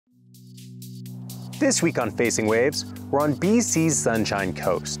This week on Facing Waves, we're on BC's Sunshine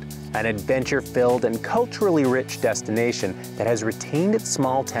Coast, an adventure-filled and culturally rich destination that has retained its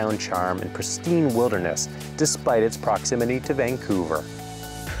small-town charm and pristine wilderness despite its proximity to Vancouver.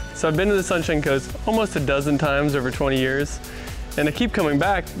 So I've been to the Sunshine Coast almost a dozen times over 20 years, and I keep coming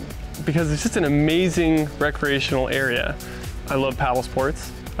back because it's just an amazing recreational area. I love paddle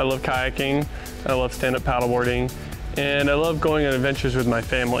sports, I love kayaking, I love stand-up paddleboarding, and I love going on adventures with my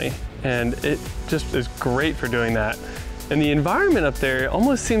family. And it just is great for doing that. And the environment up there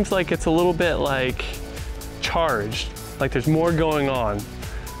almost seems like it's a little bit like charged, like there's more going on.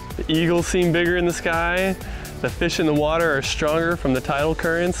 The eagles seem bigger in the sky, the fish in the water are stronger from the tidal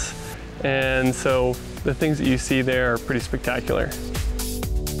currents, and so the things that you see there are pretty spectacular.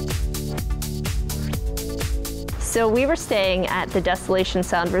 So we were staying at the Desolation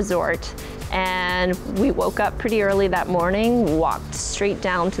Sound Resort, and we woke up pretty early that morning, walked straight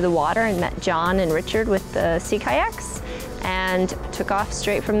down to the water and met John and Richard with the sea kayaks and took off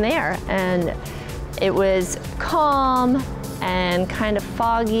straight from there. And it was calm and kind of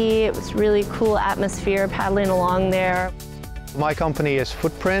foggy. It was really cool atmosphere paddling along there. My company is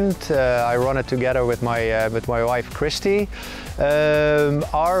Footprint. I run it together with my wife Christy.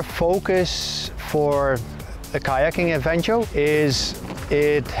 Our focus for a kayaking adventure is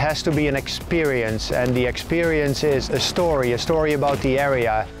it has to be an experience, and the experience is a story about the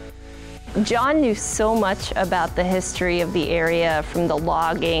area. John knew so much about the history of the area, from the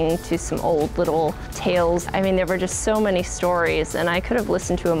logging to some old little tales. I mean, there were just so many stories, and I could have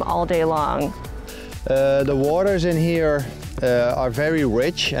listened to him all day long. The waters in here are very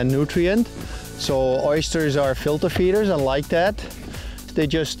rich and nutrient, so oysters are filter feeders and like that. They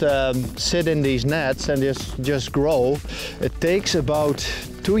just sit in these nets and just grow. It takes about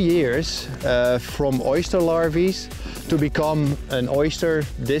 2 years from oyster larvae to become an oyster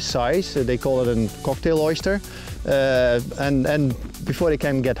this size. They call it a cocktail oyster. And before they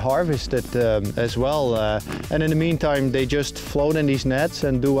can get harvested as well. And in the meantime, they just float in these nets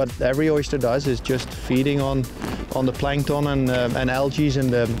and do what every oyster does, is just feeding on the plankton and algae in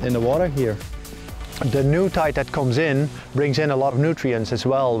the water here. The new tide that comes in brings in a lot of nutrients as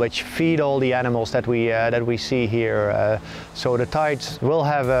well, which feed all the animals that we see here. So the tides will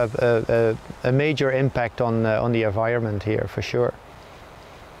have a major impact on the environment here, for sure.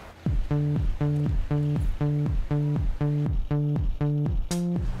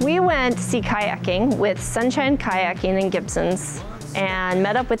 We went sea kayaking with Sunshine Kayaking in Gibsons and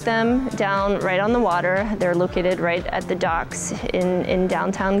met up with them down right on the water. They're located right at the docks in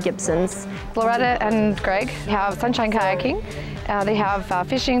downtown Gibsons. Loretta and Greg have Sunshine Kayaking. They have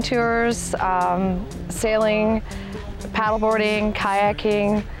fishing tours, sailing, paddleboarding,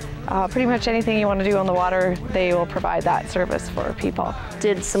 kayaking, pretty much anything you want to do on the water, they will provide that service for people.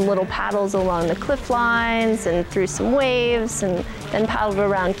 Did some little paddles along the cliff lines and through some waves, and then paddled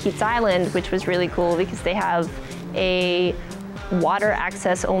around Keat's Island, which was really cool because they have a water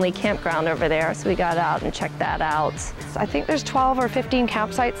access only campground over there, so we got out and checked that out. I think there's 12 or 15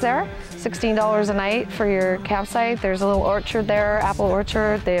 campsites there, $16 a night for your campsite. There's a little orchard there, apple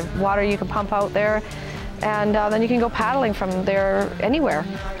orchard. They have water you can pump out there, and then you can go paddling from there anywhere.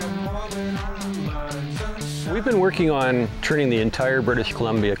 We've been working on turning the entire British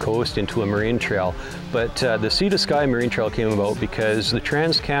Columbia coast into a marine trail, but the Sea to Sky Marine Trail came about because the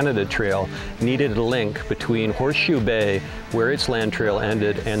Trans-Canada Trail needed a link between Horseshoe Bay, where its land trail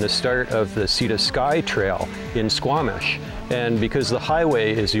ended, and the start of the Sea to Sky Trail in Squamish. And because the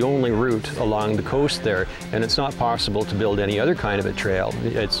highway is the only route along the coast there, and it's not possible to build any other kind of a trail,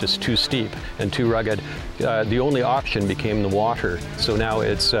 it's just too steep and too rugged, the only option became the water. So now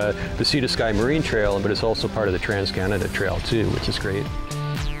it's the Sea to Sky Marine Trail, but it's also part of the Trans-Canada Trail too, which is great.